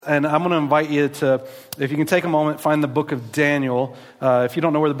And I'm going to invite you to, if you can take a moment, find the book of Daniel. If you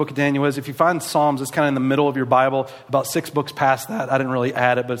don't know where the book of Daniel is, if you find Psalms, it's kind of in the middle of your Bible, about 6 books past that. I didn't really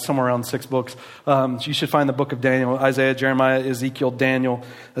add it, but it's somewhere around 6 books. So you should find the book of Daniel, Isaiah, Jeremiah, Ezekiel, Daniel.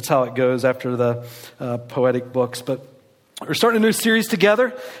 That's how it goes after the poetic books. But we're starting a new series together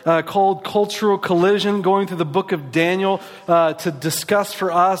called Cultural Collision, going through the book of Daniel to discuss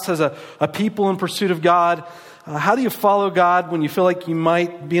for us as a people in pursuit of God. How do you follow God when you feel like you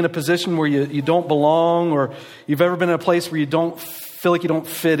might be in a position where you don't belong, or you've ever been in a place where you don't feel like you don't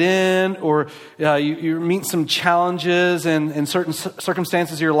fit in, or you meet some challenges and certain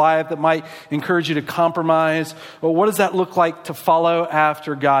circumstances of your life that might encourage you to compromise? Well, what does that look like to follow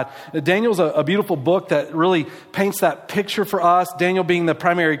after God? Daniel's a beautiful book that really paints that picture for us. Daniel being the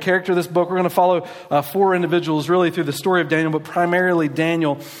primary character of this book. We're going to follow 4 individuals really through the story of Daniel, but primarily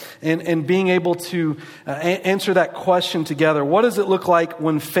Daniel, and being able to answer that question together. What does it look like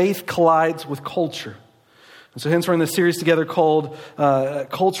when faith collides with culture? And so hence we're in this series together called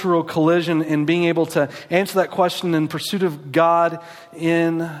Cultural Collision, and being able to answer that question in pursuit of God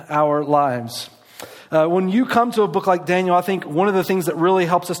in our lives. When you come to a book like Daniel, I think one of the things that really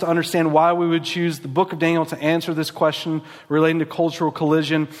helps us to understand why we would choose the book of Daniel to answer this question relating to cultural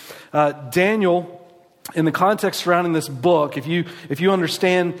collision. Daniel, in the context surrounding this book, if you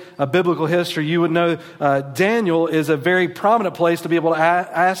understand biblical history, you would know Daniel is a very prominent place to be able to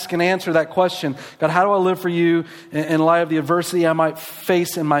ask and answer that question. God, how do I live for you in light of the adversity I might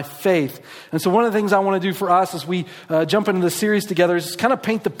face in my faith? And so one of the things I want to do for us as we jump into the series together is kind of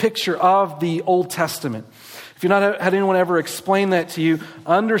paint the picture of the Old Testament. If you've not had anyone ever explain that to you,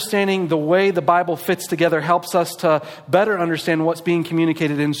 understanding the way the Bible fits together helps us to better understand what's being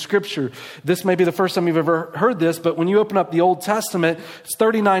communicated in Scripture. This may be the first time you've ever heard this, but when you open up the Old Testament, it's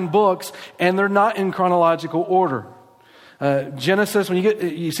 39 books, and they're not in chronological order. Genesis, when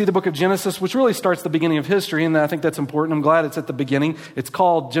you see the book of Genesis, which really starts the beginning of history, and I think that's important. I'm glad it's at the beginning. It's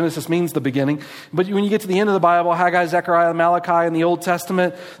called Genesis means the beginning. But when you get to the end of the Bible, Haggai, Zechariah, Malachi in the Old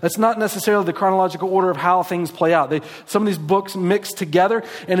Testament, that's not necessarily the chronological order of how things play out. Some of these books mix together.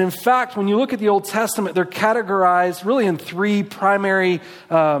 And in fact, when you look at the Old Testament, they're categorized really in 3 primary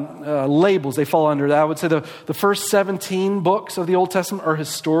labels they fall under. I would say the first 17 books of the Old Testament are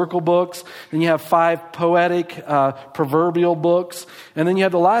historical books. Then you have 5 poetic, proverbial books. And then you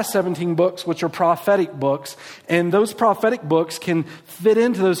have the last 17 books, which are prophetic books. And those prophetic books can fit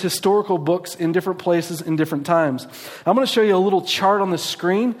into those historical books in different places in different times. I'm going to show you a little chart on the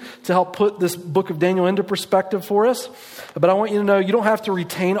screen to help put this book of Daniel into perspective for us. But I want you to know you don't have to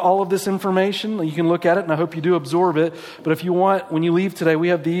retain all of this information. You can look at it, and I hope you do absorb it. But if you want, when you leave today, we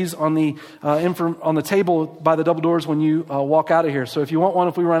have these on the table by the double doors when you walk out of here. So if you want one,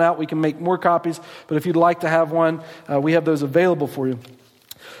 if we run out, we can make more copies. But if you'd like to have one, we have those available for you.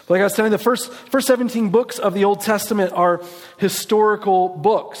 Like I was saying, the first 17 books of the Old Testament are historical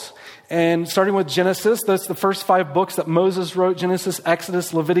books. And starting with Genesis, that's the first 5 books that Moses wrote: Genesis,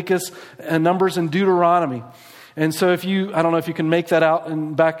 Exodus, Leviticus, and Numbers, and Deuteronomy. And so I don't know if you can make that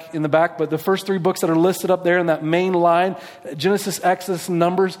out back in the back, but the first 3 books that are listed up there in that main line, Genesis, Exodus, and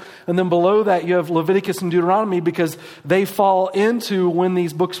Numbers. And then below that, you have Leviticus and Deuteronomy, because they fall into when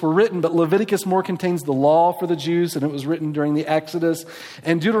these books were written. But Leviticus more contains the law for the Jews, and it was written during the Exodus.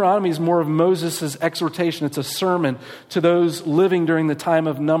 And Deuteronomy is more of Moses' exhortation. It's a sermon to those living during the time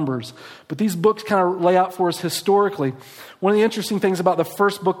of Numbers. But these books kind of lay out for us historically. One of the interesting things about the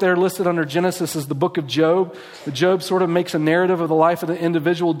first book there listed under Genesis is the book of Job. Job sort of makes a narrative of the life of the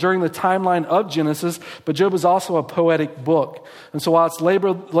individual during the timeline of Genesis, but Job is also a poetic book. And so while it's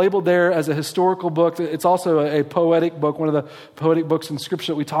labeled there as a historical book, it's also a poetic book, one of the poetic books in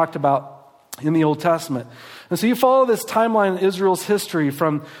Scripture that we talked about in the Old Testament. And so you follow this timeline in Israel's history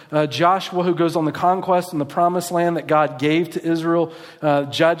from Joshua, who goes on the conquest in the promised land that God gave to Israel,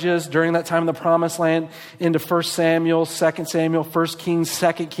 Judges during that time in the promised land, into 1 Samuel, 2 Samuel, 1 Kings,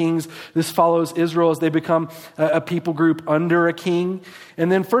 2 Kings. This follows Israel as they become a people group under a king.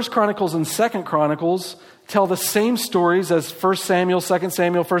 And then 1 Chronicles and 2 Chronicles tell the same stories as 1 Samuel, 2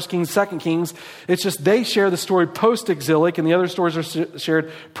 Samuel, 1 Kings, 2 Kings. It's just they share the story post-exilic, and the other stories are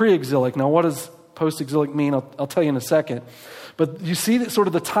shared pre-exilic. Now, what does post-exilic mean? I'll tell you in a second. But you see sort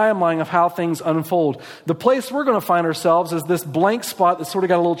of the timeline of how things unfold. The place we're going to find ourselves is this blank spot that's sort of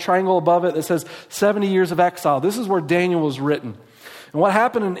got a little triangle above it that says 70 years of exile. This is where Daniel was written. And what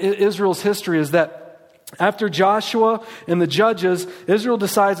happened in Israel's history is that after Joshua and the judges, Israel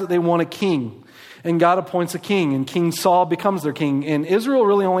decides that they want a king. and God appoints a king, and King Saul becomes their king. And Israel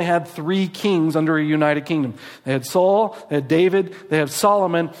really only had 3 kings under a united kingdom. They had Saul, they had David, they had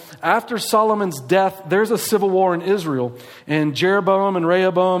Solomon. After Solomon's death, there's a civil war in Israel. And Jeroboam and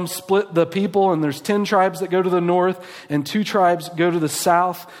Rehoboam split the people, and there's 10 tribes that go to the north, and 2 tribes go to the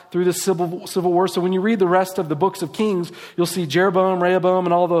south through the civil war. So when you read the rest of the books of Kings, you'll see Jeroboam, Rehoboam,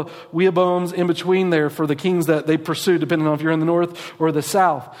 and all the Wehoboams in between there for the kings that they pursued, depending on if you're in the north or the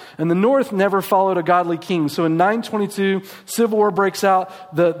south. And the north never followed a godly king. So in 922, civil war breaks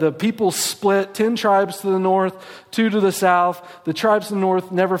out. The people split, 10 tribes to the north, 2 to the south. The tribes to the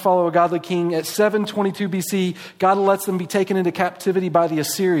north never follow a godly king. At 722 BC, God lets them be taken into captivity by the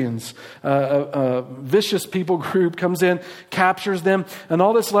Assyrians. A vicious people group comes in, captures them, and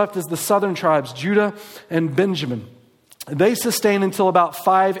all that's left is the southern tribes, Judah and Benjamin. They sustain until about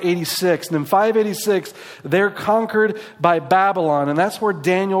 586. And in 586, they're conquered by Babylon. And that's where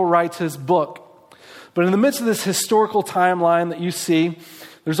Daniel writes his book. But in the midst of this historical timeline that you see,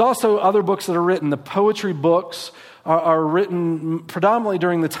 there's also other books that are written. The poetry books are written predominantly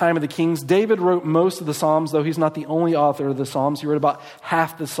during the time of the kings. David wrote most of the Psalms, though he's not the only author of the Psalms. He wrote about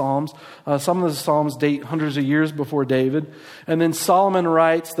half the Psalms. Some of the Psalms date hundreds of years before David. And then Solomon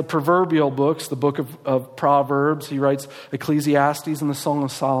writes the proverbial books, the book of Proverbs. He writes Ecclesiastes and the Song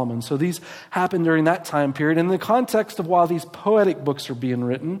of Solomon. So these happened during that time period. In the context of while these poetic books are being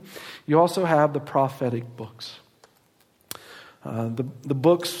written, you also have the prophetic books. The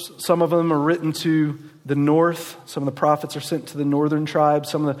books, some of them are written to the north. Some of the prophets are sent to the northern tribes.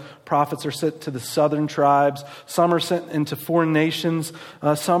 Some of the prophets are sent to the southern tribes. Some are sent into foreign nations.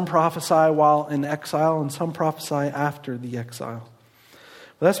 Some prophesy while in exile, and some prophesy after the exile.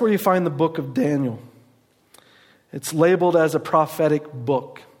 But that's where you find the book of Daniel. It's labeled as a prophetic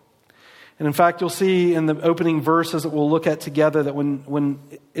book. And in fact, you'll see in the opening verses that we'll look at together that when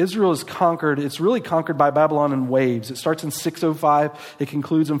Israel is conquered, it's really conquered by Babylon in waves. It starts in 605. It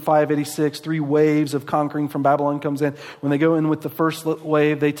concludes in 586. 3 waves of conquering from Babylon comes in. When they go in with the first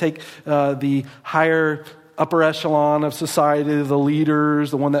wave, they take the higher upper echelon of society, the leaders,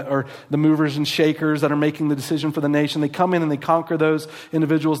 the one that are the movers and shakers that are making the decision for the nation. They come in and they conquer those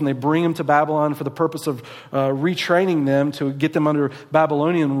individuals and they bring them to Babylon for the purpose of retraining them to get them under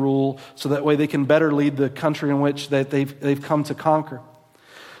Babylonian rule, so that way they can better lead the country in which that they've come to conquer.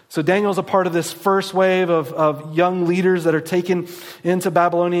 So Daniel's a part of this first wave of young leaders that are taken into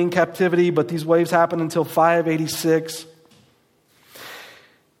Babylonian captivity, but these waves happen until 586.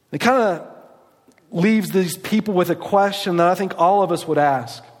 They kind of leaves these people with a question that I think all of us would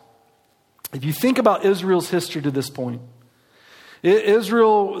ask. If you think about Israel's history to this point,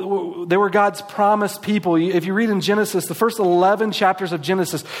 Israel, they were God's promised people. If you read in Genesis, the first 11 chapters of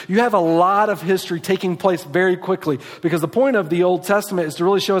Genesis, you have a lot of history taking place very quickly, because the point of the Old Testament is to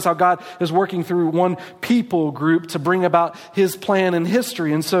really show us how God is working through one people group to bring about his plan in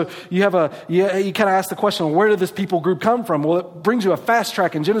history. And so you kind of ask the question, where did this people group come from? Well, it brings you a fast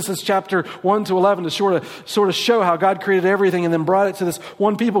track in Genesis chapter 1 to 11 to sort of show how God created everything and then brought it to this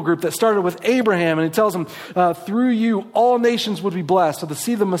one people group that started with Abraham. And it tells him, through you, all nations would be blessed. So the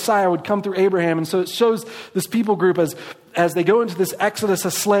seed of the Messiah would come through Abraham. And so it shows this people group as they go into this exodus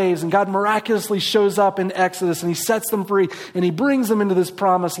as slaves, and God miraculously shows up in Exodus and he sets them free and he brings them into this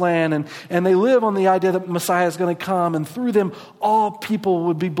promised land, and they live on the idea that Messiah is going to come, and through them all people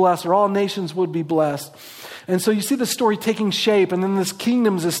would be blessed, or all nations would be blessed. And so you see the story taking shape, and then this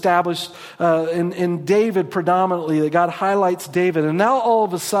kingdom is established in David predominantly, that God highlights David, and now all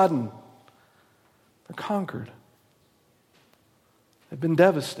of a sudden they're conquered. They've been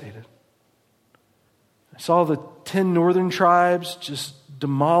devastated. I saw the 10 northern tribes just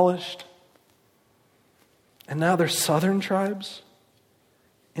demolished. And now their southern tribes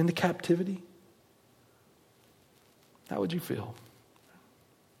into captivity. How would you feel?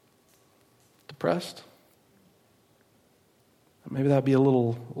 Depressed? Maybe that'd be a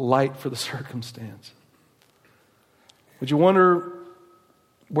little light for the circumstance. Would you wonder,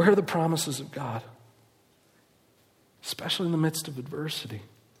 where are the promises of God? Especially in the midst of adversity.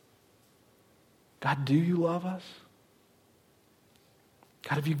 God, do you love us?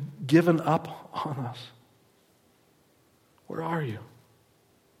 God, have you given up on us? Where are you?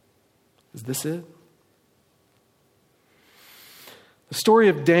 Is this it? The story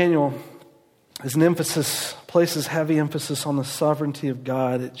of Daniel is places heavy emphasis on the sovereignty of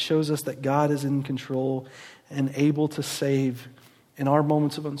God. It shows us that God is in control and able to save in our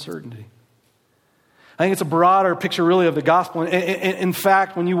moments of uncertainty. I think it's a broader picture really of the gospel. In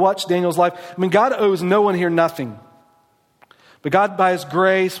fact, when you watch Daniel's life, God owes no one here nothing. But God, by his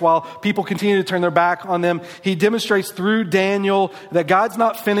grace, while people continue to turn their back on them, he demonstrates through Daniel that God's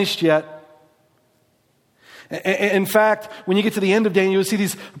not finished yet. In fact, when you get to the end of Daniel, you'll see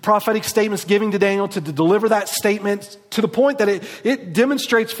these prophetic statements giving to Daniel to deliver that statement to the point that it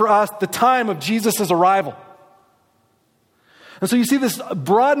demonstrates for us the time of Jesus' arrival. And so you see this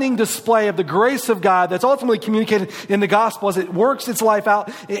broadening display of the grace of God that's ultimately communicated in the gospel as it works its life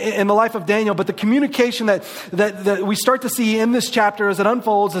out in the life of Daniel. But the communication that we start to see in this chapter as it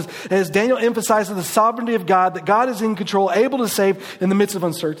unfolds, as Daniel emphasizes the sovereignty of God, that God is in control, able to save in the midst of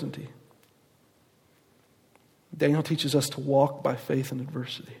uncertainty. Daniel teaches us to walk by faith in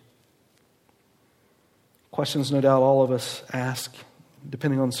adversity. Questions no doubt all of us ask,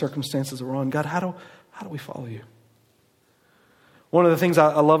 depending on the circumstances that we're on. God, how do we follow you? One of the things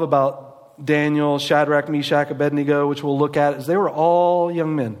I love about Daniel, Shadrach, Meshach, Abednego, which we'll look at, is they were all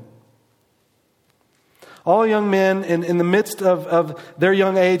young men. All young men, in the midst of their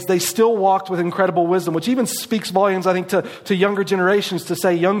young age, they still walked with incredible wisdom, which even speaks volumes, I think, to younger generations to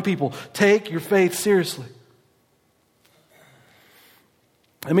say, young people, take your faith seriously.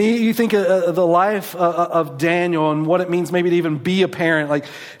 I mean, you think of the life of Daniel and what it means maybe to even be a parent. Like,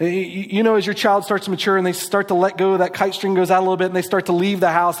 you know, as your child starts to mature and they start to let go, that kite string goes out a little bit and they start to leave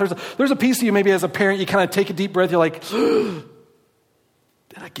the house. There's a piece of you maybe as a parent, you kind of take a deep breath. You're like, did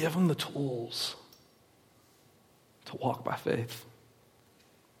I give them the tools to walk by faith?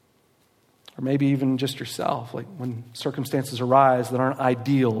 Or maybe even just yourself, like when circumstances arise that aren't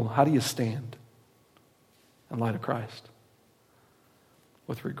ideal, how do you stand in light of Christ?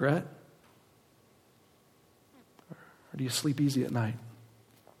 With regret? Or do you sleep easy at night?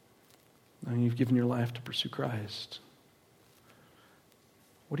 And you've given your life to pursue Christ.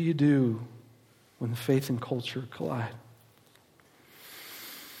 What do you do when faith and culture collide?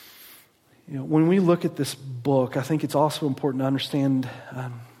 You know, when we look at this book, I think it's also important to understand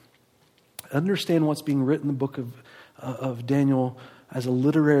what's being written in the book of Daniel as a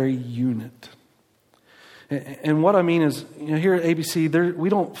literary unit. And what I mean is, you know, here at ABC, we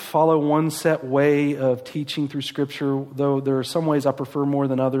don't follow one set way of teaching through Scripture, though there are some ways I prefer more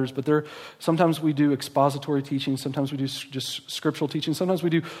than others. But sometimes we do expository teaching, sometimes we do just scriptural teaching, sometimes we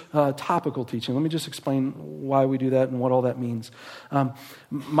do topical teaching. Let me just explain why we do that and what all that means.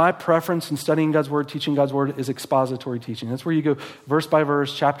 My preference in studying God's Word, teaching God's Word, is expository teaching. That's where you go verse by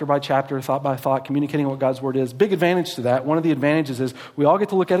verse, chapter by chapter, thought by thought, communicating what God's Word is. Big advantage to that. One of the advantages is we all get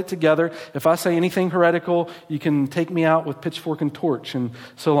to look at it together. If I say anything heretical, you can take me out with pitchfork and torch and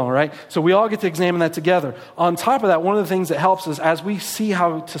so on, right? So we all get to examine that together. On top of that, one of the things that helps is as we see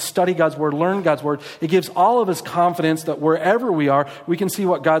how to study God's Word, learn God's Word, it gives all of us confidence that wherever we are, we can see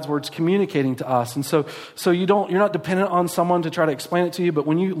what God's Word's communicating to us. And so you're not dependent on someone to try to explain it to you, but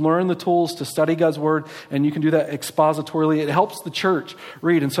when you learn the tools to study God's Word, and you can do that expositorily, it helps the church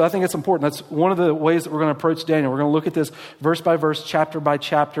read. And so I think it's important. That's one of the ways that we're going to approach Daniel. We're going to look at this verse by verse, chapter by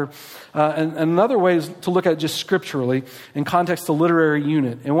chapter. And another way is to look at it just scripturally in context to literary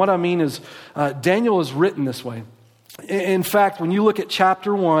unit. And what I mean is Daniel is written this way. In fact, when you look at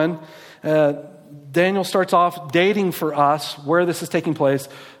chapter 1, Daniel starts off dating for us where this is taking place.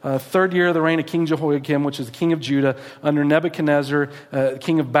 Third year of the reign of King Jehoiakim, which is the king of Judah, under Nebuchadnezzar,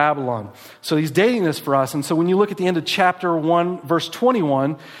 king of Babylon. So he's dating this for us. And so when you look at the end of chapter 1, verse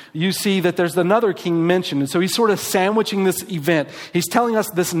 21, you see that there's another king mentioned. And so he's sort of sandwiching this event. He's telling us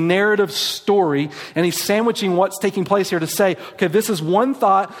this narrative story, and he's sandwiching what's taking place here to say, okay, this is one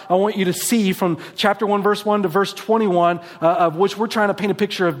thought I want you to see from chapter 1, verse 1 to verse 21, of which we're trying to paint a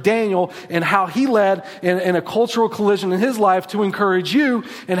picture of Daniel and how he led in a cultural collision in his life to encourage you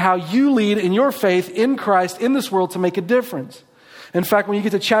and how you lead in your faith in Christ in this world to make a difference. In fact, when you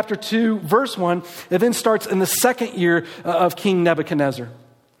get to chapter 2, verse 1, it then starts in the second year of King Nebuchadnezzar.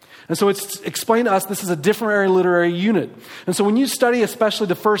 And so it's explained to us this is a different literary unit. And so when you study especially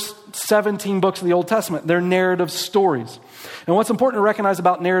the first 17 books of the Old Testament, they're narrative stories. And what's important to recognize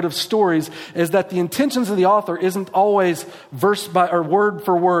about narrative stories is that the intentions of the author isn't always verse by or word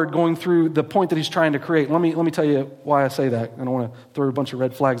for word going through the point that he's trying to create. Let me tell you why I say that. I don't want to throw a bunch of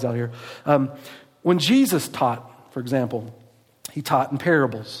red flags out here. When Jesus taught, for example, he taught in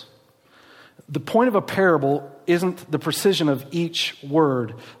parables. The point of a parable isn't the precision of each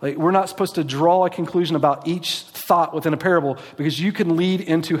word. Like, we're not supposed to draw a conclusion about each thought within a parable because you can lead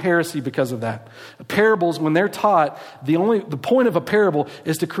into heresy because of that. Parables, when they're taught, the point of a parable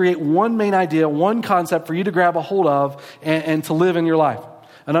is to create one main idea, one concept for you to grab a hold of and to live in your life.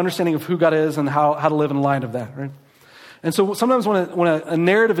 An understanding of who God is and how to live in light of that, right? And so sometimes when a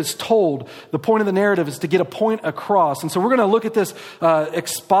narrative is told, the point of the narrative is to get a point across. And so we're going to look at this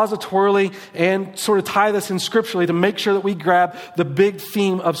expositorily and sort of tie this in scripturally to make sure that we grab the big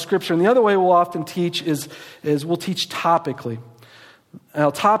theme of Scripture. And the other way we'll often teach is we'll teach topically. Now,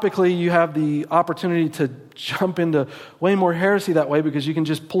 topically, you have the opportunity to jump into way more heresy that way because you can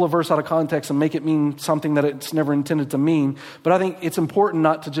just pull a verse out of context and make it mean something that it's never intended to mean. But I think it's important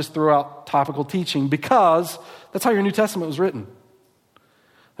not to just throw out topical teaching because that's how your New Testament was written.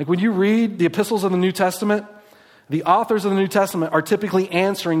 Like when you read the epistles of the New Testament, the authors of the New Testament are typically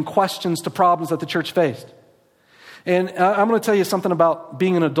answering questions to problems that the church faced. And I'm going to tell you something about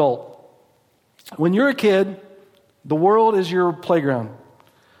being an adult. When you're a kid, the world is your playground.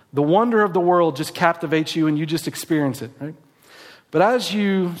 The wonder of the world just captivates you and you just experience it, right? But as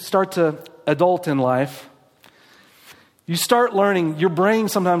you start to adult in life, you start learning your brain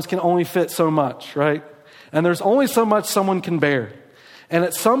sometimes can only fit so much, right? And there's only so much someone can bear. And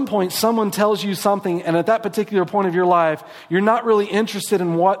at some point, someone tells you something, and at that particular point of your life, you're not really interested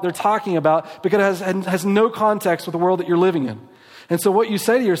in what they're talking about because it has no context with the world that you're living in. And so what you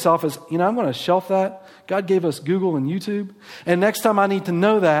say to yourself is, I'm going to shelf that. God gave us Google and YouTube. And next time I need to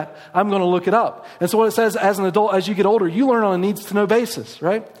know that, I'm going to look it up. And so what it says, as an adult, as you get older, you learn on a needs-to-know basis,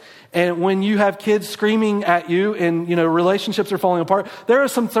 right? And when you have kids screaming at you and, relationships are falling apart, there are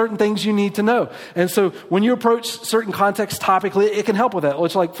some certain things you need to know. And so when you approach certain contexts topically, it can help with that.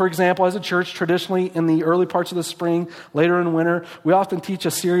 Which, like, for example, as a church, traditionally in the early parts of the spring, later in winter, we often teach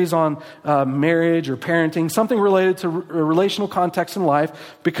a series on marriage or parenting, something related to relational context in life,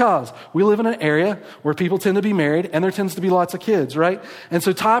 because we live in an area where people tend to be married and there tends to be lots of kids, right? And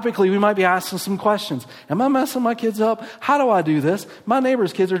so topically, we might be asking some questions. Am I messing my kids up? How do I do this? My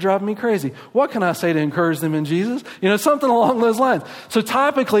neighbor's kids are driving me crazy. What can I say to encourage them in Jesus? Something along those lines. So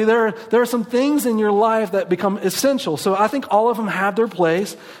topically, there are some things in your life that become essential. So I think all of them have their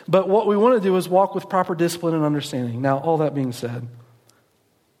place, but what we want to do is walk with proper discipline and understanding. Now, all that being said,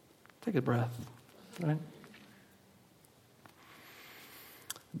 take a breath, right?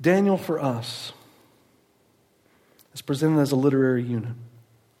 Daniel for us is presented as a literary unit.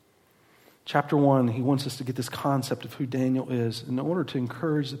 Chapter 1, he wants us to get this concept of who Daniel is in order to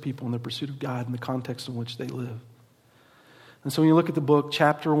encourage the people in their pursuit of God in the context in which they live. And so when you look at the book,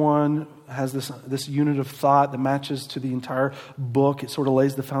 chapter 1 has this unit of thought that matches to the entire book. It sort of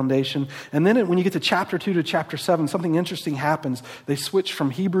lays the foundation. And then when you get to chapter 2 to chapter 7, something interesting happens. They switch from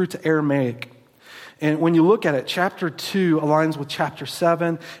Hebrew to Aramaic. And when you look at it, chapter 2 aligns with chapter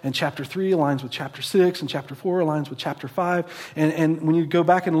 7, and chapter 3 aligns with chapter 6, and chapter 4 aligns with chapter 5. And when you go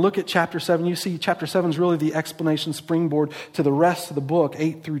back and look at chapter 7, you see chapter 7 is really the explanation springboard to the rest of the book,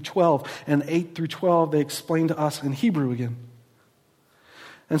 8 through 12. And 8 through 12, they explain to us in Hebrew again.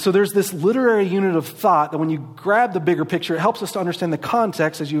 And so there's this literary unit of thought that when you grab the bigger picture, it helps us to understand the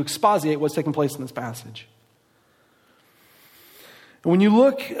context as you exposiate what's taking place in this passage. When you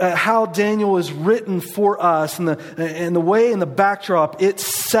look at how Daniel is written for us and the way in the backdrop, it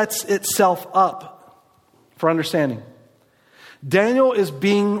sets itself up for understanding. Daniel is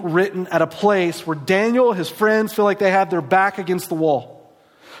being written at a place where Daniel, his friends, feel like they have their back against the wall.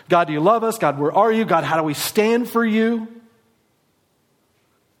 God, do you love us? God, where are you? God, how do we stand for you?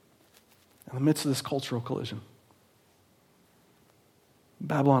 In the midst of this cultural collision,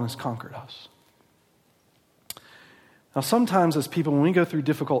 Babylon has conquered us. Now, sometimes as people, when we go through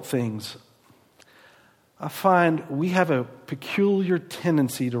difficult things, I find we have a peculiar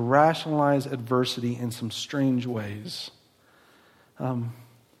tendency to rationalize adversity in some strange ways. One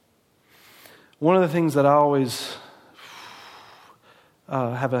of the things that I always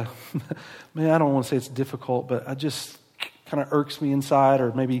have I don't want to say it's difficult, but it just kind of irks me inside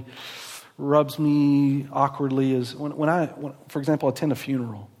or maybe rubs me awkwardly is when I, for example, attend a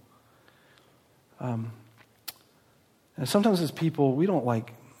funeral. And sometimes as people, we don't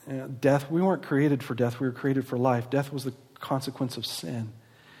like death. We weren't created for death. We were created for life. Death was the consequence of sin.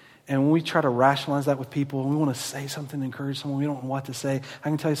 And when we try to rationalize that with people, we want to say something to encourage someone, we don't know what to say. I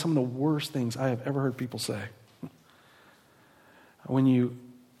can tell you some of the worst things I have ever heard people say. When you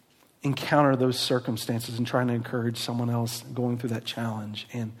encounter those circumstances and trying to encourage someone else going through that challenge.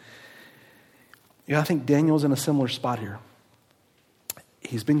 And I think Daniel's in a similar spot here.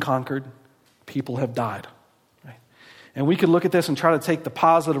 He's been conquered. People have died. And we could look at this and try to take the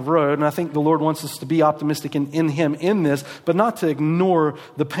positive road. And I think the Lord wants us to be optimistic in Him in this, but not to ignore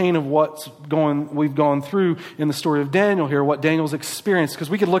the pain of we've gone through in the story of Daniel here, what Daniel's experienced. Because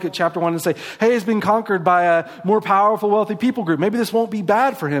we could look at chapter 1 and say, hey, he's been conquered by a more powerful, wealthy people group. Maybe this won't be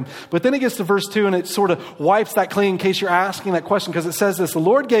bad for him. But then it gets to verse 2 and it sort of wipes that clean in case you're asking that question. Because it says this, the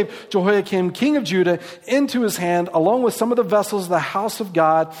Lord gave Jehoiakim, king of Judah, into his hand, along with some of the vessels of the house of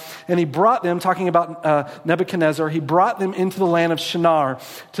God. And he brought them, talking about Nebuchadnezzar, he brought them into the land of Shinar,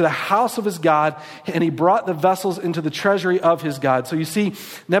 to the house of his God, and he brought the vessels into the treasury of his God. So you see,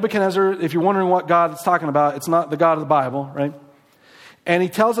 Nebuchadnezzar, if you're wondering what God is talking about, it's not the God of the Bible, right? And he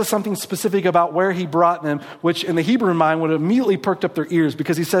tells us something specific about where he brought them, which in the Hebrew mind would have immediately perked up their ears,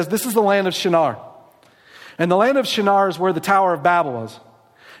 because he says, this is the land of Shinar. And the land of Shinar is where the Tower of Babel was.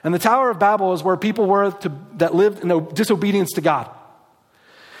 And the Tower of Babel is where people were that lived in disobedience to God.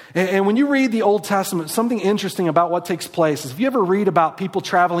 And when you read the Old Testament, something interesting about what takes place is if you ever read about people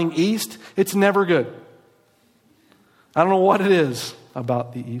traveling east, it's never good. I don't know what it is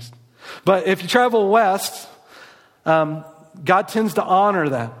about the east. But if you travel west, God tends to honor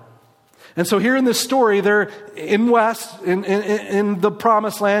that. And so here in this story, they're in west, in the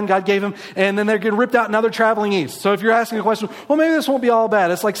promised land God gave them, and then they're getting ripped out, and now they're traveling east. So if you're asking a question, well, maybe this won't be all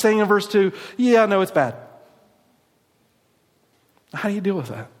bad. It's like saying in verse 2, yeah, no, it's bad. How do you deal with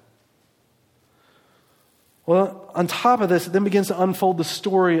that? Well, on top of this, it then begins to unfold the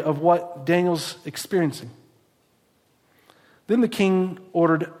story of what Daniel's experiencing. Then the king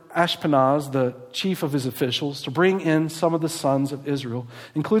ordered Ashpenaz, the chief of his officials, to bring in some of the sons of Israel,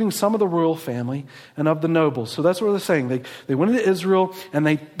 including some of the royal family and of the nobles. So that's what they're saying. They went into Israel and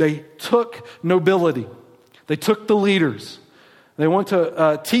they took nobility. They took the leaders. They want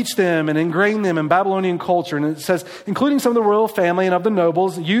to teach them and ingrain them in Babylonian culture. And it says, including some of the royal family and of the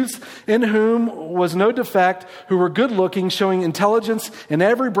nobles, youths in whom was no defect, who were good looking, showing intelligence in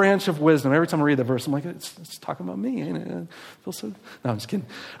every branch of wisdom. Every time I read that verse, I'm like, it's talking about me. Ain't it? I feel so... No, I'm just kidding.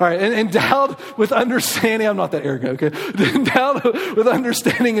 All right, and endowed with understanding. I'm not that arrogant, okay? Endowed with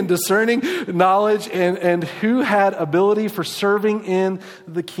understanding and discerning knowledge, and who had ability for serving in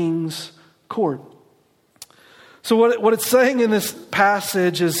the king's court. So what it's saying in this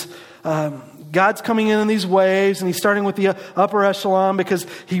passage is God's coming in these waves, and he's starting with the upper echelon because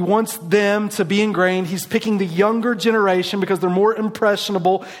he wants them to be ingrained. He's picking the younger generation because they're more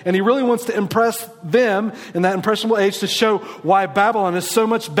impressionable, and he really wants to impress them in that impressionable age to show why Babylon is so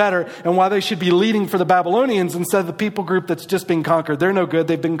much better and why they should be leading for the Babylonians instead of the people group that's just being conquered. They're no good.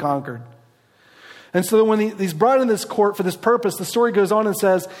 They've been conquered. And so when he's brought in this court for this purpose, the story goes on and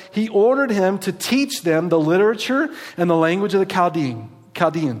says, he ordered him to teach them the literature and the language of the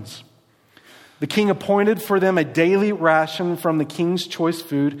Chaldeans. The king appointed for them a daily ration from the king's choice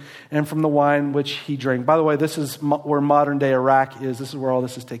food and from the wine which he drank. By the way, this is where modern day Iraq is. This is where all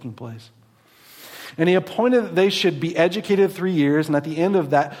this is taking place. And he appointed that they should be educated 3 years, and at the end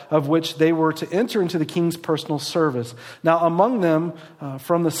of which they were to enter into the king's personal service. Now among them,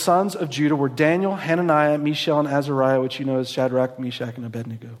 from the sons of Judah, were Daniel, Hananiah, Mishael, and Azariah, which you know as Shadrach, Meshach, and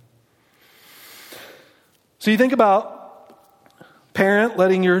Abednego. So you think about parent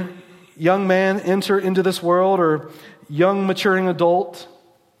letting your young man enter into this world, or young maturing adult.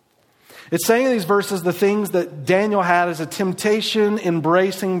 It's saying in these verses the things that Daniel had as a temptation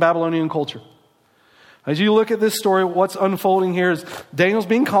embracing Babylonian culture. As you look at this story, what's unfolding here is Daniel's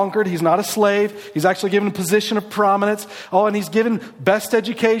being conquered. He's not a slave. He's actually given a position of prominence. Oh, and he's given best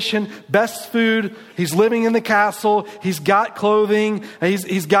education, best food. He's living in the castle. He's got clothing.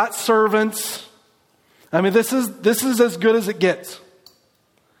 He's got servants. I mean, this is as good as it gets.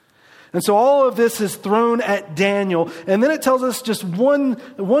 And so all of this is thrown at Daniel. And then it tells us just one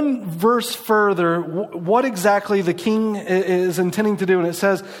verse further what exactly the king is intending to do. And it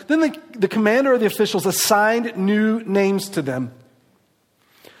says, then the commander of the officials assigned new names to them.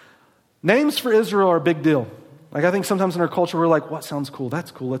 Names for Israel are a big deal. Like I think sometimes in our culture we're like, what sounds cool?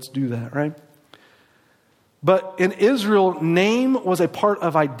 That's cool. Let's do that, right? But in Israel, name was a part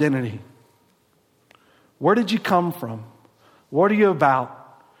of identity. Where did you come from? What are you about?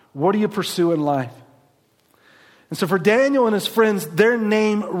 What do you pursue in life? And so for Daniel and his friends, their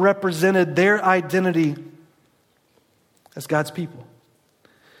name represented their identity as God's people.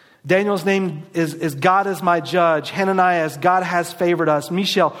 Daniel's name is God is my judge. Hananiah is God has favored us.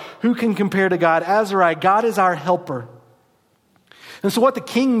 Mishael, who can compare to God? Azariah, God is our helper. And so what the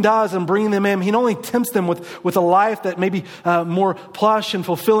king does in bringing them in, he not only tempts them with a life that may be more plush and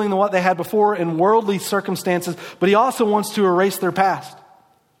fulfilling than what they had before in worldly circumstances, but he also wants to erase their past.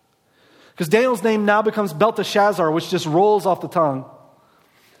 Because Daniel's name now becomes Belteshazzar, which just rolls off the tongue.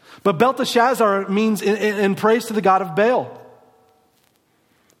 But Belteshazzar means in praise to the god of Baal.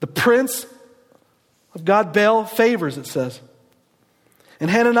 The prince of God Baal favors, it says.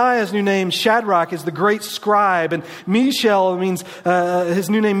 And Hananiah's new name, Shadrach, is the great scribe. And Mishael means, his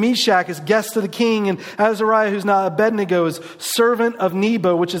new name, Meshach, is guest to the king. And Azariah, who's now Abednego, is servant of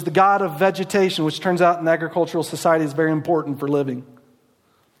Nebo, which is the god of vegetation, which turns out in agricultural society is very important for living.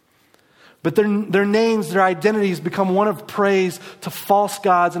 But their names, their identities become one of praise to false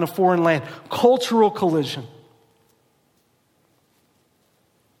gods in a foreign land. Cultural collision.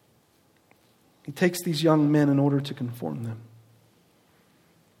 He takes these young men in order to conform them.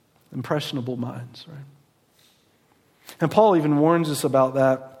 Impressionable minds, right? And Paul even warns us about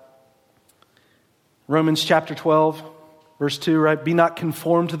that. Romans chapter 12, verse 2, right? Be not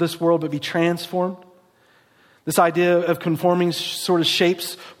conformed to this world, but be transformed. This idea of conforming sort of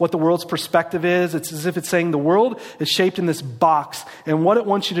shapes what the world's perspective is. It's as if it's saying the world is shaped in this box. And what it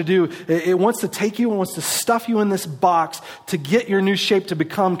wants you to do, it wants to take you and wants to stuff you in this box to get your new shape to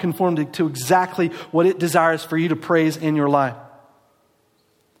become conformed to exactly what it desires for you to praise in your life.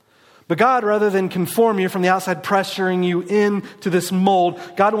 But God, rather than conform you from the outside, pressuring you into this mold,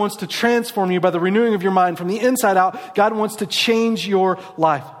 God wants to transform you by the renewing of your mind from the inside out. God wants to change your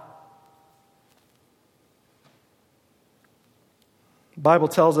life. The Bible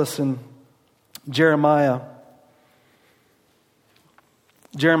tells us in Jeremiah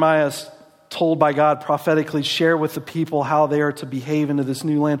is told by God prophetically, share with the people how they are to behave into this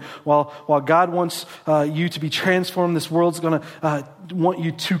new land. While God wants you to be transformed, this world's going to want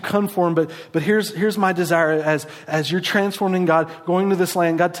you to conform. But here's my desire as you're transforming God, going to this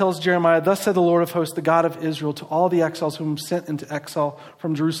land. God tells Jeremiah, thus said the Lord of hosts, the God of Israel, to all the exiles whom sent into exile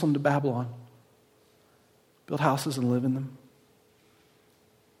from Jerusalem to Babylon. Build houses and live in them.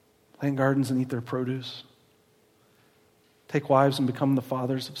 Plant gardens and eat their produce. Take wives and become the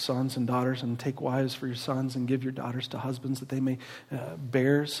fathers of sons and daughters, and take wives for your sons and give your daughters to husbands that they may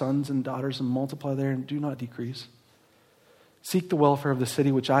bear sons and daughters and multiply there and do not decrease. Seek the welfare of the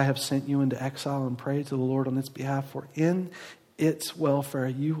city which I have sent you into exile and pray to the Lord on its behalf, for in its welfare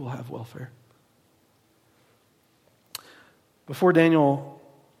you will have welfare. Before Daniel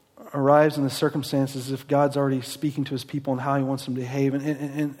arrives in the circumstances, if God's already speaking to his people and how he wants them to behave.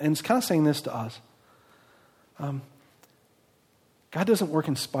 And it's kind of saying this to us. God doesn't work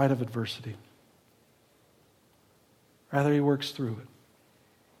in spite of adversity. Rather, he works through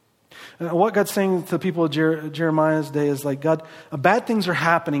it. What God's saying to the people of Jeremiah's day is like, God, bad things are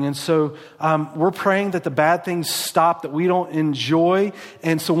happening. And so we're praying that the bad things stop, that we don't enjoy.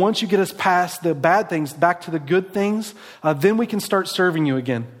 And so once you get us past the bad things, back to the good things, then we can start serving you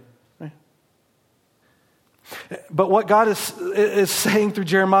again. But what God is saying through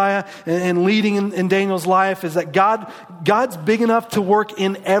Jeremiah and leading in Daniel's life is that God's big enough to work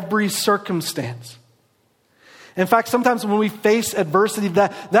in every circumstance. In fact, sometimes when we face adversity,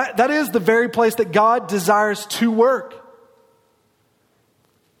 that is the very place that God desires to work.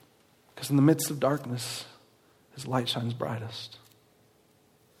 Because in the midst of darkness, his light shines brightest.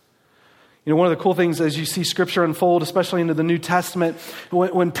 You know, one of the cool things as you see Scripture unfold, especially into the New Testament,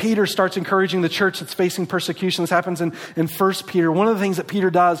 when Peter starts encouraging the church that's facing persecution, this happens in 1 Peter. One of the things that Peter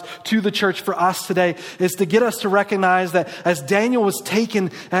does to the church for us today is to get us to recognize that as Daniel was taken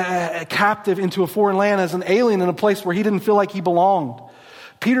captive into a foreign land as an alien in a place where he didn't feel like he belonged,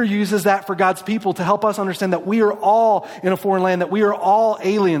 Peter uses that for God's people to help us understand that we are all in a foreign land, that we are all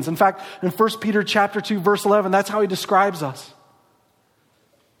aliens. In fact, in 1 Peter chapter 2, verse 11, that's how he describes us.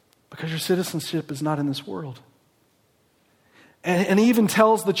 Because your citizenship is not in this world. And he even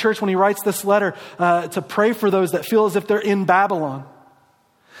tells the church when he writes this letter to pray for those that feel as if they're in Babylon.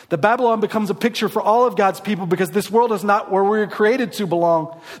 That Babylon becomes a picture for all of God's people because this world is not where we were created to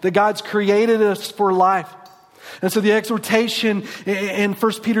belong. That God's created us for life. And so the exhortation in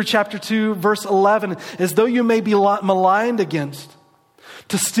 1 Peter chapter 2, verse 11 is though you may be maligned against,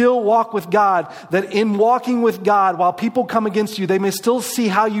 to still walk with God, that in walking with God, while people come against you, they may still see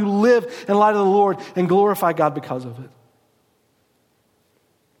how you live in light of the Lord and glorify God because of it.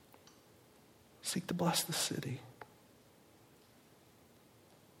 Seek to bless the city.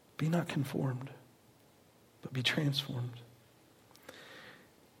 Be not conformed, but be transformed.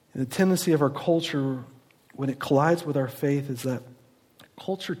 And the tendency of our culture, when it collides with our faith, is that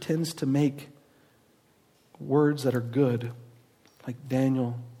culture tends to make words that are good, like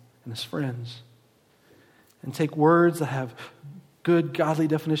Daniel and his friends, and take words that have good godly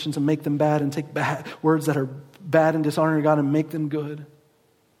definitions and make them bad, and take words that are bad and dishonoring to God and make them good.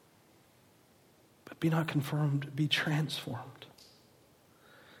 But be not conformed, be transformed.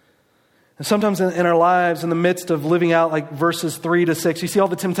 And sometimes in our lives, in the midst of living out like verses 3 to 6, you see all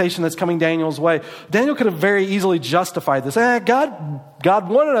the temptation that's coming Daniel's way. Daniel could have very easily justified this. God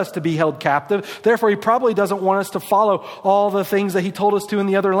wanted us to be held captive. Therefore, he probably doesn't want us to follow all the things that he told us to in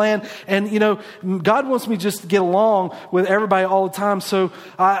the other land. And, you know, God wants me just to get along with everybody all the time. So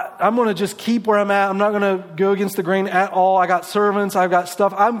I'm going to just keep where I'm at. I'm not going to go against the grain at all. I got servants. I've got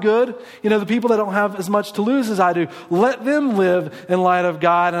stuff. I'm good. You know, the people that don't have as much to lose as I do, let them live in light of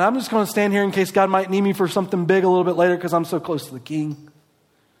God. And I'm just going to stand here in case God might need me for something big a little bit later because I'm so close to the King.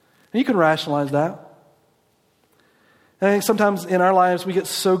 And you can rationalize that. And I think sometimes in our lives we get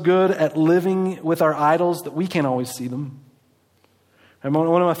so good at living with our idols that we can't always see them. And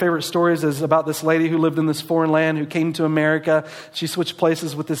one of my favorite stories is about this lady who lived in this foreign land who came to America. She switched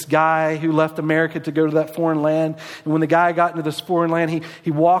places with this guy who left America to go to that foreign land. And when the guy got into this foreign land,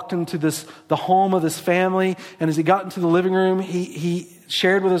 he walked into the home of this family. And as he got into the living room, he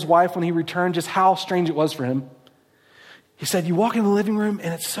shared with his wife when he returned just how strange it was for him. He said, you walk in the living room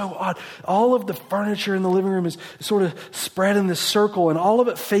and it's so odd. All of the furniture in the living room is sort of spread in this circle, and all of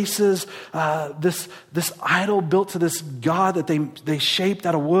it faces this idol built to this god that they shaped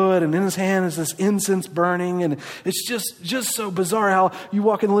out of wood, and in his hand is this incense burning, and it's just so bizarre how you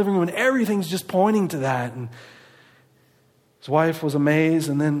walk in the living room and everything's just pointing to that. And his wife was amazed,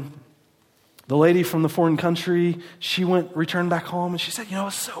 and then the lady from the foreign country, she returned back home, and she said,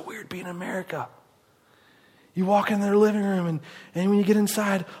 it's so weird being in America. You walk in their living room, and when you get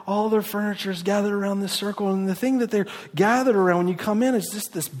inside, all their furniture is gathered around this circle. And the thing that they're gathered around when you come in is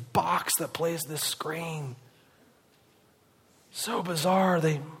just this box that plays this screen. So bizarre,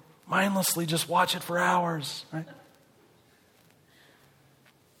 they mindlessly just watch it for hours, right?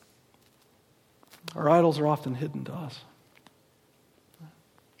 Our idols are often hidden to us.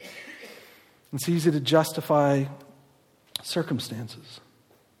 It's easy to justify circumstances.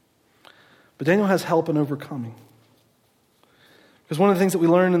 But Daniel has help in overcoming. Because one of the things that we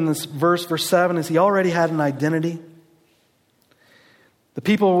learn in this verse 7, is he already had an identity. The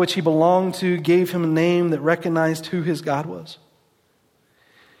people which he belonged to gave him a name that recognized who his God was.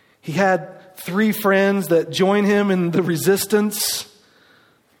 He had 3 friends that joined him in the resistance.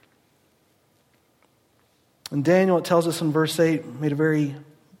 And Daniel, it tells us in verse 8, made a very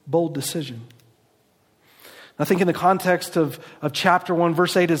bold decision. I think in the context of chapter 1,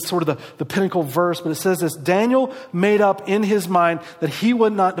 verse 8 is sort of the pinnacle verse, but it says this: Daniel made up in his mind that he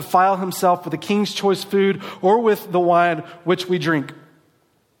would not defile himself with the king's choice food or with the wine which we drink.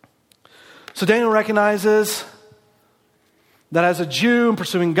 So Daniel recognizes that as a Jew and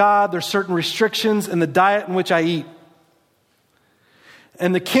pursuing God, there's certain restrictions in the diet in which I eat.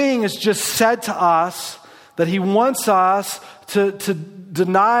 And the king has just said to us that he wants us to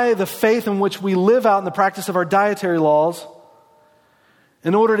deny the faith in which we live out in the practice of our dietary laws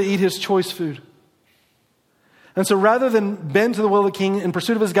in order to eat his choice food. And so rather than bend to the will of the king in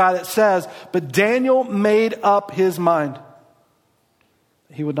pursuit of his God, it says, but Daniel made up his mind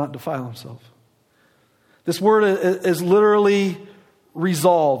that he would not defile himself. This word is literally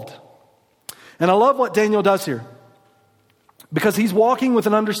resolved. And I love what Daniel does here, because he's walking with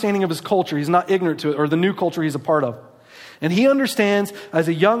an understanding of his culture. He's not ignorant to it, or the new culture he's a part of. And he understands, as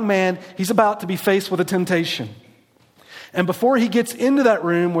a young man, he's about to be faced with a temptation. And before he gets into that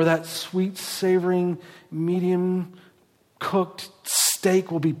room where that sweet, savoring, medium cooked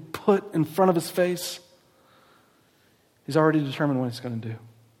steak will be put in front of his face, he's already determined what he's going to do.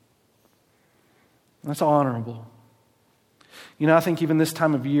 That's honorable. I think even this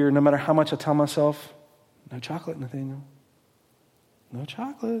time of year, no matter how much I tell myself, no chocolate, Nathaniel. No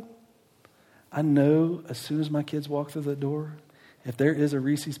chocolate. I know as soon as my kids walk through the door, if there is a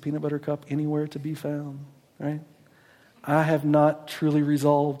Reese's peanut butter cup anywhere to be found, right? I have not truly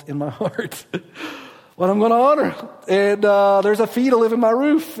resolved in my heart what I'm going to honor. And there's a fee to live in my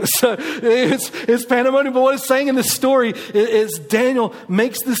roof. So it's pandemonium. But what it's saying in this story is Daniel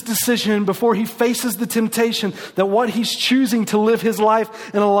makes this decision before he faces the temptation that what he's choosing to live his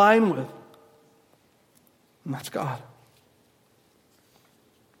life and align with. And that's God.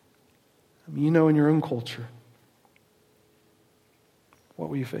 In your own culture, what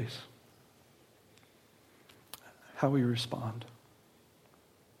will you face? How will you respond?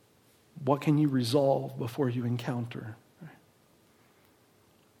 What can you resolve before you encounter?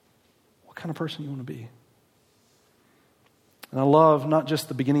 What kind of person you want to be? And I love not just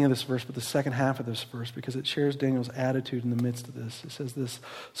the beginning of this verse, but the second half of this verse, because it shares Daniel's attitude in the midst of this. It says this: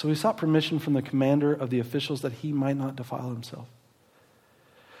 so he sought permission from the commander of the officials that he might not defile himself.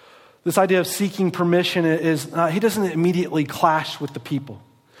 This idea of seeking permission is, he doesn't immediately clash with the people.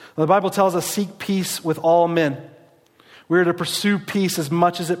 The Bible tells us, seek peace with all men. We're to pursue peace as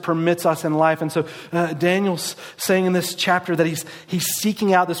much as it permits us in life. And so Daniel's saying in this chapter that he's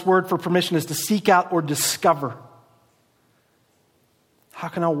seeking out, this word for permission is to seek out or discover. How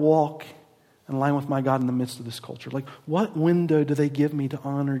can I walk in line with my God in the midst of this culture? Like, what window do they give me to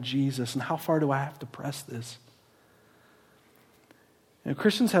honor Jesus? And how far do I have to press this?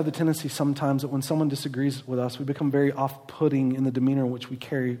 Christians have the tendency sometimes that when someone disagrees with us, we become very off-putting in the demeanor in which we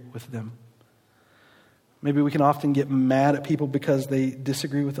carry with them. Maybe we can often get mad at people because they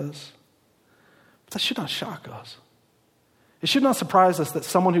disagree with us. But that should not shock us. It should not surprise us that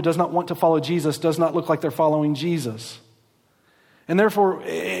someone who does not want to follow Jesus does not look like they're following Jesus. And therefore,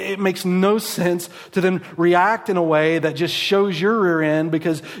 it makes no sense to then react in a way that just shows your rear end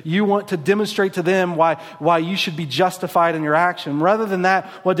because you want to demonstrate to them why you should be justified in your action. Rather than that,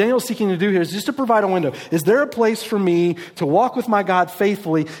 what Daniel's seeking to do here is just to provide a window. Is there a place for me to walk with my God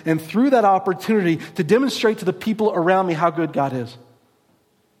faithfully and through that opportunity to demonstrate to the people around me how good God is?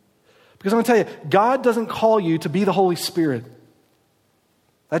 Because I'm going to tell you, God doesn't call you to be the Holy Spirit.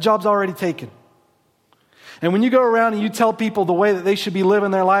 That job's already taken. And when you go around and you tell people the way that they should be living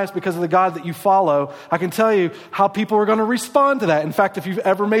their lives because of the God that you follow, I can tell you how people are going to respond to that. In fact, if you've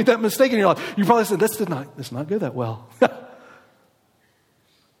ever made that mistake in your life, you probably said, this did not go that well. But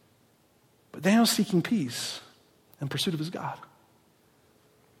Daniel's seeking peace in pursuit of his God.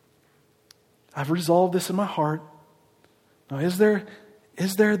 I've resolved this in my heart. Now, is there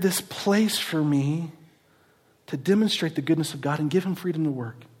this place for me to demonstrate the goodness of God and give him freedom to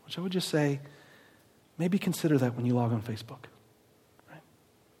work? Which I would just say, maybe consider that when you log on Facebook. Right?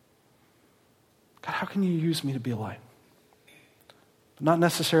 God, how can you use me to be a light? Not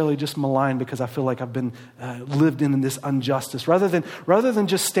necessarily just maligned because I feel like I've been lived in this injustice. Rather than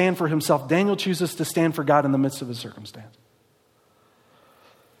just stand for himself, Daniel chooses to stand for God in the midst of his circumstance.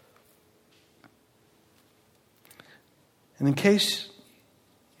 And in case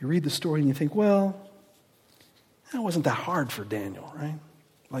you read the story and you think, well, that wasn't that hard for Daniel, right?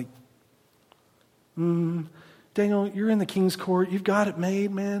 Like, Daniel, you're in the king's court. You've got it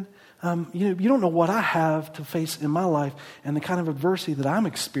made, man. You don't know what I have to face in my life and the kind of adversity that I'm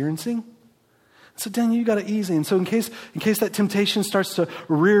experiencing. So Daniel, you got it easy. And so in case that temptation starts to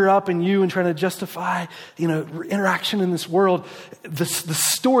rear up in you and trying to justify, interaction in this world, the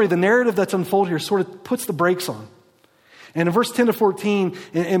story, the narrative that's unfolded here sort of puts the brakes on. And in verse 10 to 14,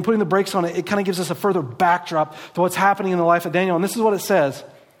 and putting the brakes on it, it kind of gives us a further backdrop to what's happening in the life of Daniel. And this is what it says.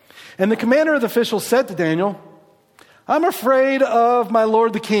 And the commander of the officials said to Daniel, I'm afraid of my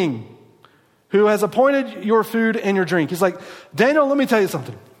lord the king, who has appointed your food and your drink. He's like, Daniel, let me tell you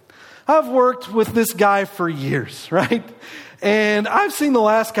something. I've worked with this guy for years, right? And I've seen the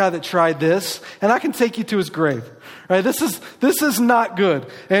last guy that tried this, and I can take you to his grave. Right? This is not good.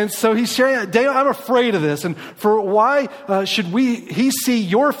 And so he's sharing, Daniel, I'm afraid of this. And for why should he see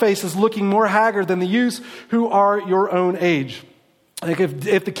your face as looking more haggard than the youths who are your own age? Like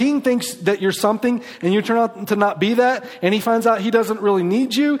if the king thinks that you're something and you turn out to not be that, and he finds out he doesn't really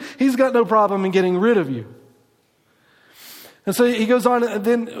need you, he's got no problem in getting rid of you. And so he goes on,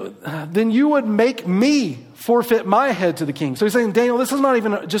 then you would make me forfeit my head to the king. So he's saying, Daniel, this is not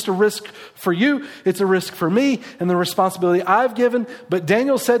even just a risk for you. It's a risk for me and the responsibility I've given. But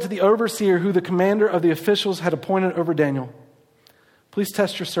Daniel said to the overseer, who the commander of the officials had appointed over Daniel, please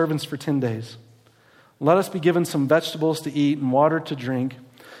test your servants for 10 days. Let us be given some vegetables to eat and water to drink.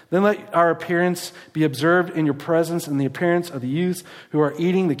 Then let our appearance be observed in your presence and the appearance of the youths who are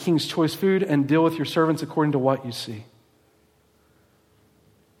eating the king's choice food, and deal with your servants according to what you see.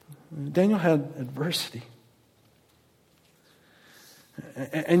 Daniel had adversity.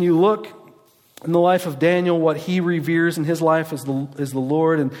 And you look in the life of Daniel, what he reveres in his life is the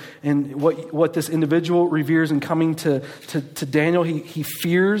Lord, and what this individual reveres in coming to Daniel. He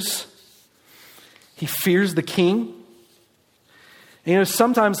fears the king. And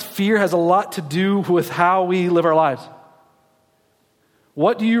sometimes fear has a lot to do with how we live our lives.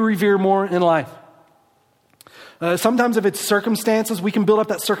 What do you revere more in life? Sometimes if it's circumstances, we can build up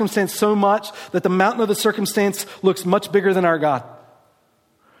that circumstance so much that the mountain of the circumstance looks much bigger than our God.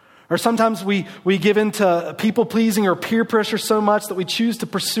 Or sometimes we give into people pleasing or peer pressure so much that we choose to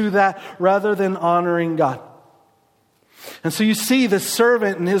pursue that rather than honoring God. And so you see this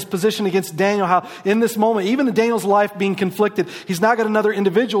servant in his position against Daniel, how in this moment, even in Daniel's life being conflicted, he's now got another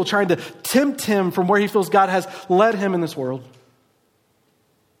individual trying to tempt him from where he feels God has led him in this world.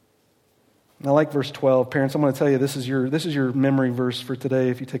 I like verse 12. Parents, I'm going to tell you, this is your memory verse for today.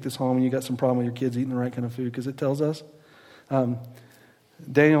 If you take this home and you got some problem with your kids eating the right kind of food, because it tells us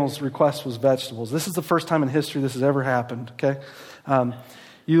Daniel's request was vegetables. This is the first time in history this has ever happened. Okay,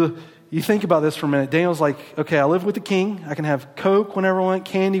 you think about this for a minute. Daniel's like, okay, I live with the king. I can have Coke whenever I want,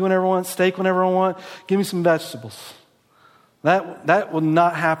 candy whenever I want, steak whenever I want. Give me some vegetables. That will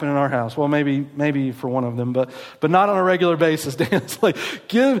not happen in our house. Well, maybe for one of them, but not on a regular basis. Daniel's like,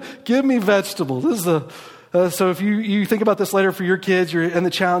 give me vegetables. This is so if you think about this later for your kids, you're in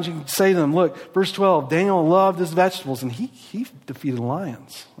the challenge, you can say to them, look, verse 12, Daniel loved his vegetables, and he defeated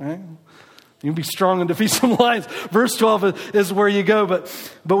lions, right? You can be strong and defeat some lions. Verse 12 is where you go. But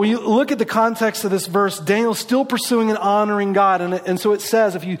when you look at the context of this verse, Daniel's still pursuing and honoring God. And so it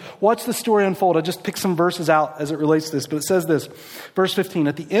says, if you watch the story unfold, I just picked some verses out as it relates to this. But it says this, verse 15,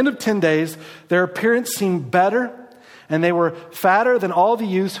 at the end of 10 days, their appearance seemed better, and they were fatter than all the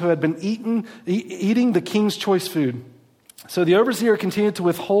youths who had been eating the king's choice food. So the overseer continued to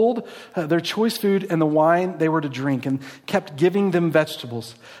withhold their choice food and the wine they were to drink, and kept giving them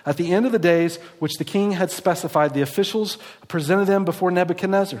vegetables. At the end of the days, which the king had specified, the officials presented them before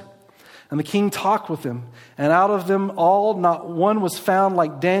Nebuchadnezzar. And the king talked with them, and out of them all, not one was found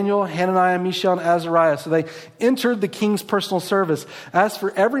like Daniel, Hananiah, Mishael, and Azariah. So they entered the king's personal service. As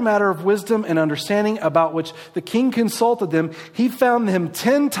for every matter of wisdom and understanding about which the king consulted them, he found them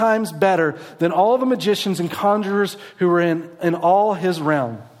 10 times better than all the magicians and conjurers who were in all his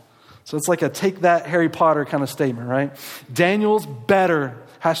realm. So it's like a take that Harry Potter kind of statement, right? Daniel's better,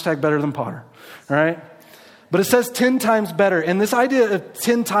 better than Potter, all right? But it says 10 times better. And this idea of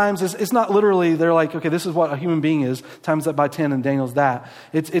 10 times is not literally, they're like, okay, this is what a human being is, times that by 10, and Daniel's that.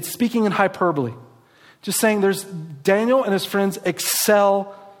 It's speaking in hyperbole. Just saying there's Daniel and his friends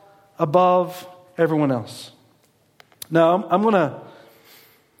excel above everyone else. Now, I'm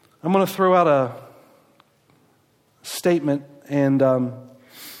gonna throw out a statement and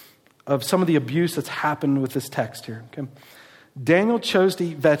of some of the abuse that's happened with this text here. Okay? Daniel chose to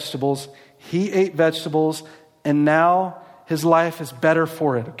eat vegetables. He ate vegetables, and now his life is better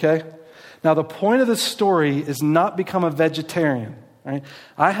for it, okay? Now, the point of this story is not become a vegetarian, right?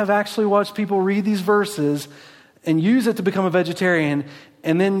 I have actually watched people read these verses and use it to become a vegetarian,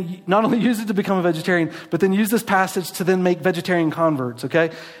 and then not only use it to become a vegetarian, but then use this passage to then make vegetarian converts, okay?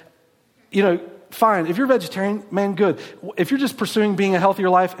 You know, fine. If you're vegetarian, man, good. If you're just pursuing being a healthier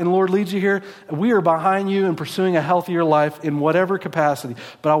life and the Lord leads you here, we are behind you in pursuing a healthier life in whatever capacity.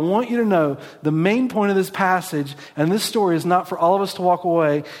 But I want you to know the main point of this passage and this story is not for all of us to walk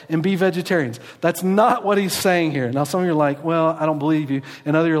away and be vegetarians. That's not what he's saying here. Now, some of you are like, well, I don't believe you.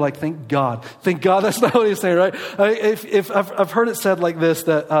 And others are like, thank God. Thank God that's not what he's saying, right? If I've heard it said like this,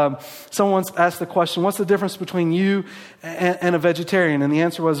 that someone once asked the question, what's the difference between you and a vegetarian? And the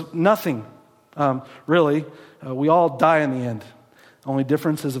answer was nothing. Really, we all die in the end. The only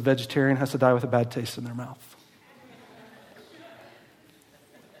difference is a vegetarian has to die with a bad taste in their mouth.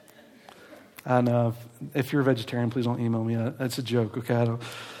 I know. If you're a vegetarian, please don't email me. That's a joke, okay?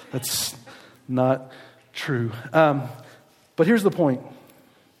 That's not true. But here's the point.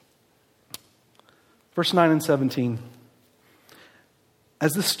 Verse 9 and 17.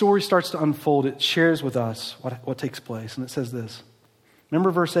 As this story starts to unfold, it shares with us what takes place. And it says this.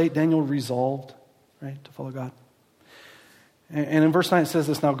 Remember verse 8, Daniel resolved, right, to follow God. And in verse 9 it says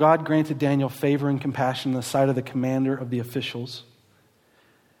this, now God granted Daniel favor and compassion in the sight of the commander of the officials.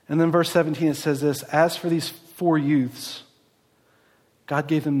 And then verse 17 it says this, as for these 4 youths, God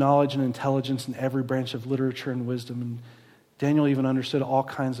gave them knowledge and intelligence in every branch of literature and wisdom. And Daniel even understood all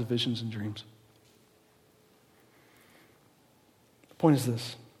kinds of visions and dreams. The point is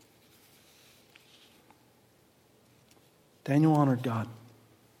this. Daniel honored God.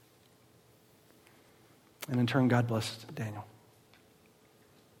 And in turn, God blessed Daniel.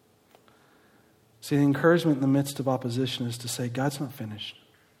 See, the encouragement in the midst of opposition is to say, God's not finished.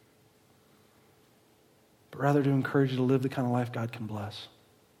 But rather to encourage you to live the kind of life God can bless.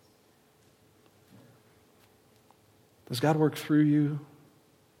 Does God work through you?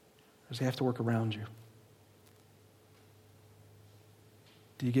 Or does he have to work around you?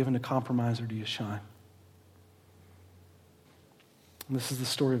 Do you give in to compromise or do you shine? And this is the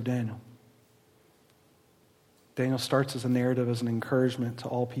story of Daniel. Daniel starts as a narrative, as an encouragement to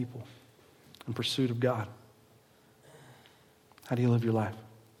all people in pursuit of God. How do you live your life?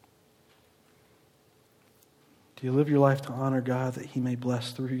 Do you live your life to honor God that he may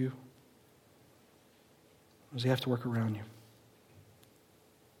bless through you? Or does he have to work around you?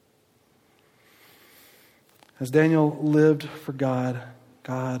 As Daniel lived for God,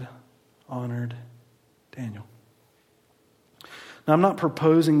 God honored Daniel. Now, I'm not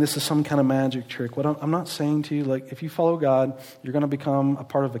proposing this is some kind of magic trick. What I'm not saying to you, like, if you follow God, you're going to become a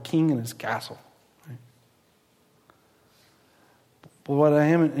part of a king and his castle. Right? But what I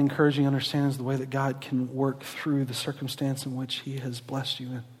am encouraging you to understand is the way that God can work through the circumstance in which he has blessed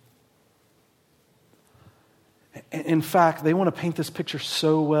you in. In fact, they want to paint this picture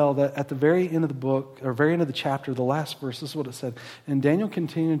so well that at the very end of the book, or very end of the chapter, the last verse, this is what it said. And Daniel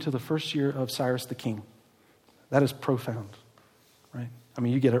continued until the first year of Cyrus the king. That is profound. Right? I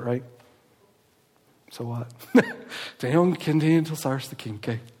mean, you get it, right? So what? Daniel continued until Cyrus the king.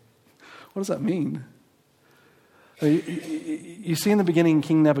 Okay. What does that mean? You see in the beginning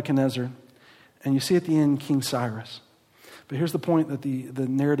King Nebuchadnezzar, and you see at the end King Cyrus. But here's the point that the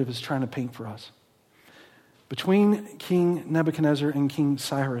narrative is trying to paint for us. Between King Nebuchadnezzar and King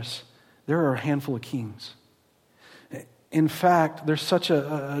Cyrus, there are a handful of kings. In fact, there's such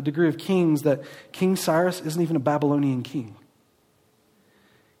a degree of kings that King Cyrus isn't even a Babylonian king.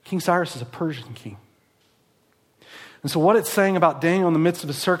 King Cyrus is a Persian king. And so what it's saying about Daniel in the midst of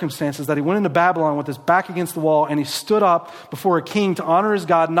his circumstances, that he went into Babylon with his back against the wall and he stood up before a king to honor his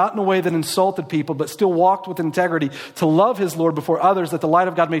God, not in a way that insulted people, but still walked with integrity, to love his Lord before others, that the light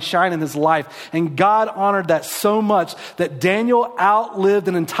of God may shine in his life. And God honored that so much that Daniel outlived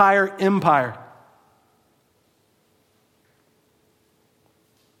an entire empire.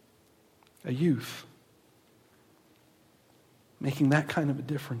 A youth making that kind of a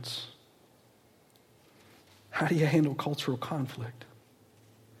difference. How do you handle cultural conflict?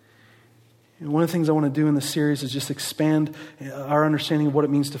 And one of the things I want to do in this series is just expand our understanding of what it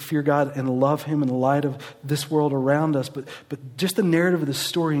means to fear God and love Him in the light of this world around us. But just the narrative of this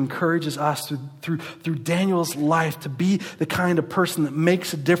story encourages us through Daniel's life to be the kind of person that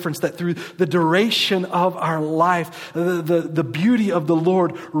makes a difference, that through the duration of our life, the beauty of the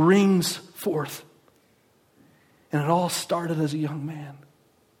Lord rings forth. And it all started as a young man.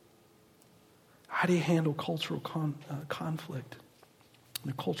 How do you handle cultural conflict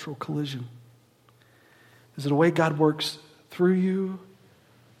and a cultural collision? Is it a way God works through you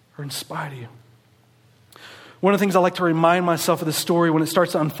or in spite of you? One of the things I like to remind myself of the story when it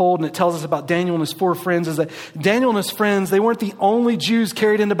starts to unfold and it tells us about Daniel and his 4 friends is that Daniel and his friends, they weren't the only Jews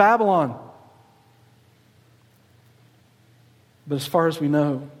carried into Babylon. But as far as we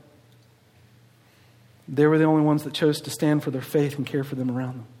know, they were the only ones that chose to stand for their faith and care for them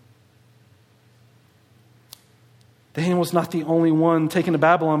around them. Daniel was not the only one taken to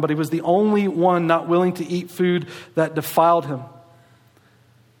Babylon, but he was the only one not willing to eat food that defiled him.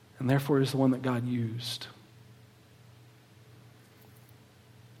 And therefore, he's the one that God used.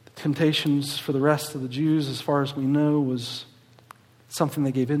 The temptations for the rest of the Jews, as far as we know, was something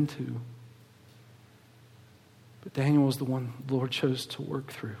they gave into. But Daniel was the one the Lord chose to work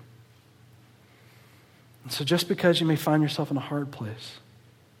through. And so just because you may find yourself in a hard place,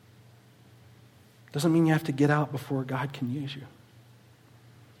 doesn't mean you have to get out before God can use you.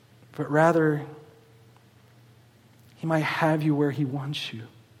 But rather, He might have you where He wants you.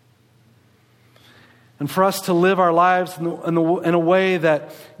 And for us to live our lives in a way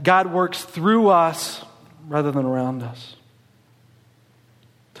that God works through us rather than around us.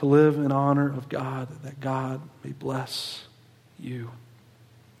 To live in honor of God, that God may bless you.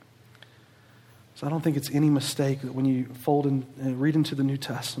 So I don't think it's any mistake that when you fold in and read into the New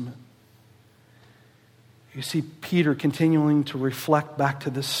Testament, you see Peter continuing to reflect back to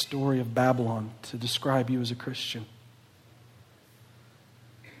this story of Babylon to describe you as a Christian.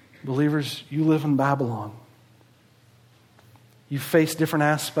 Believers, you live in Babylon. You face different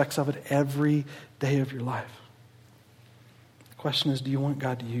aspects of it every day of your life. The question is, do you want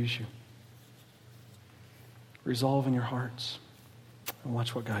God to use you? Resolve in your hearts and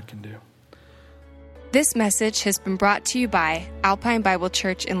watch what God can do. This message has been brought to you by Alpine Bible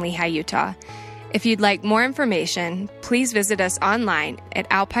Church in Lehi, Utah. If you'd like more information, please visit us online at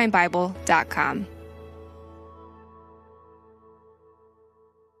alpinebible.com.